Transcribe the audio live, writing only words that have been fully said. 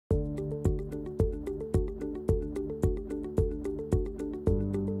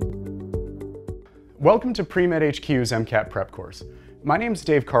Welcome to Pre-Med HQ's MCAT prep course. My name is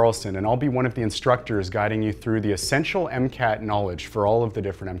Dave Carlson and I'll be one of the instructors guiding you through the essential MCAT knowledge for all of the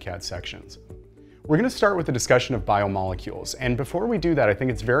different MCAT sections. We're going to start with a discussion of biomolecules, and before we do that I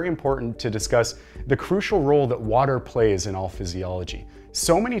think it's very important to discuss the crucial role that water plays in all physiology.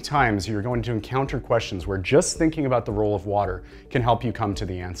 So many times you're going to encounter questions where just thinking about the role of water can help you come to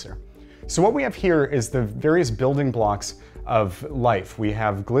the answer. So what we have here is the various building blocks of life. We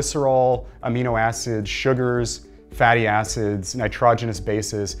have glycerol, amino acids, sugars, fatty acids, nitrogenous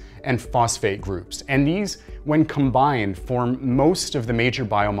bases, and phosphate groups. And these, when combined, form most of the major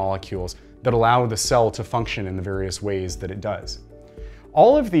biomolecules that allow the cell to function in the various ways that it does.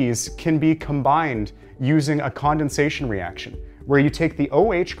 All of these can be combined using a condensation reaction, where you take the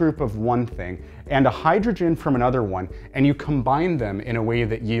OH group of one thing and a hydrogen from another one, and you combine them in a way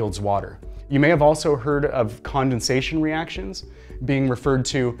that yields water. You may have also heard of condensation reactions being referred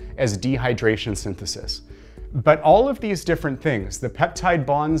to as dehydration synthesis. But all of these different things, the peptide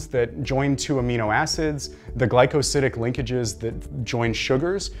bonds that join two amino acids, the glycosidic linkages that join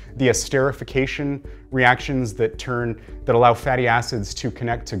sugars, the esterification reactions that allow fatty acids to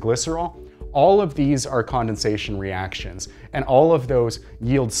connect to glycerol, all of these are condensation reactions, and all of those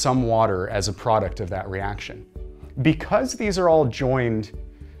yield some water as a product of that reaction. Because these are all joined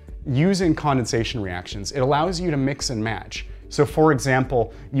using condensation reactions, it allows you to mix and match. So for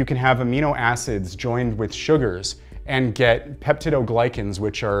example, you can have amino acids joined with sugars and get peptidoglycans,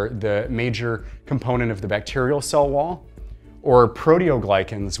 which are the major component of the bacterial cell wall, or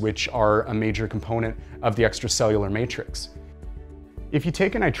proteoglycans, which are a major component of the extracellular matrix. If you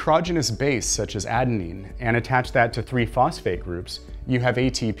take a nitrogenous base, such as adenine, and attach that to 3 phosphate groups, you have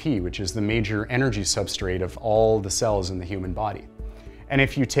ATP, which is the major energy substrate of all the cells in the human body. And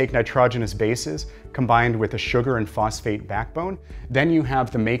if you take nitrogenous bases combined with a sugar and phosphate backbone, then you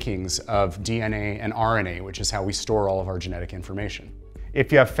have the makings of DNA and RNA, which is how we store all of our genetic information.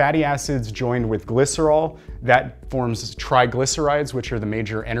 If you have fatty acids joined with glycerol, that forms triglycerides, which are the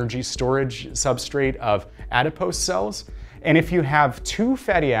major energy storage substrate of adipose cells. And if you have 2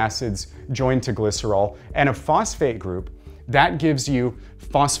 fatty acids joined to glycerol and a phosphate group, that gives you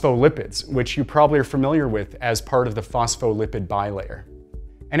phospholipids, which you probably are familiar with as part of the phospholipid bilayer.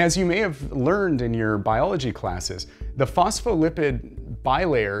 And as you may have learned in your biology classes, the phospholipid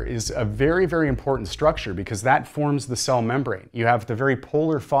bilayer is a very, very important structure because that forms the cell membrane. You have the very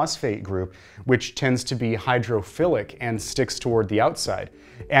polar phosphate group, which tends to be hydrophilic and sticks toward the outside,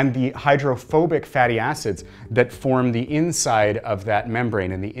 and the hydrophobic fatty acids that form the inside of that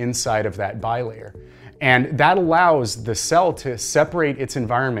membrane and the inside of that bilayer. And that allows the cell to separate its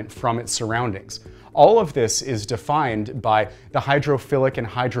environment from its surroundings. All of this is defined by the hydrophilic and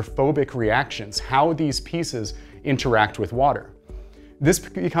hydrophobic reactions, how these pieces interact with water. This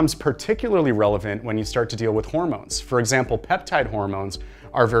becomes particularly relevant when you start to deal with hormones. For example, peptide hormones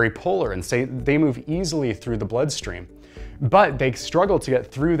are very polar and they move easily through the bloodstream, but they struggle to get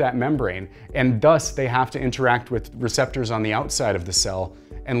through that membrane, and thus they have to interact with receptors on the outside of the cell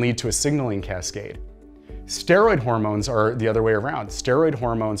and lead to a signaling cascade. Steroid hormones are the other way around. Steroid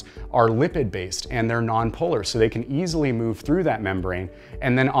hormones are lipid-based and they're nonpolar, so they can easily move through that membrane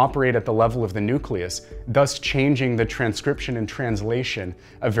and then operate at the level of the nucleus, thus changing the transcription and translation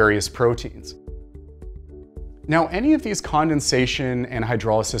of various proteins. Now, any of these condensation and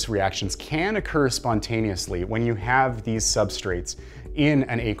hydrolysis reactions can occur spontaneously when you have these substrates in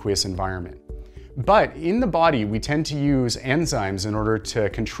an aqueous environment. But in the body, we tend to use enzymes in order to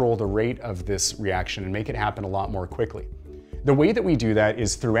control the rate of this reaction and make it happen a lot more quickly. The way that we do that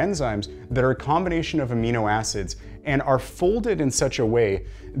is through enzymes that are a combination of amino acids and are folded in such a way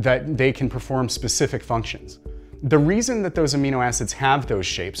that they can perform specific functions. The reason that those amino acids have those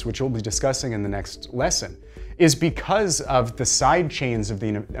shapes, which we'll be discussing in the next lesson, is because of the side chains of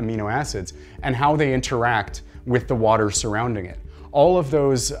the amino acids and how they interact with the water surrounding it. All of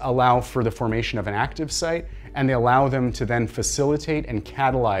those allow for the formation of an active site, and they allow them to then facilitate and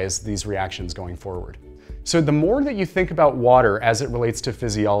catalyze these reactions going forward. So the more that you think about water as it relates to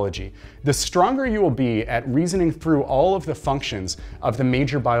physiology, the stronger you will be at reasoning through all of the functions of the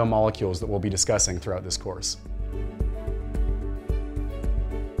major biomolecules that we'll be discussing throughout this course.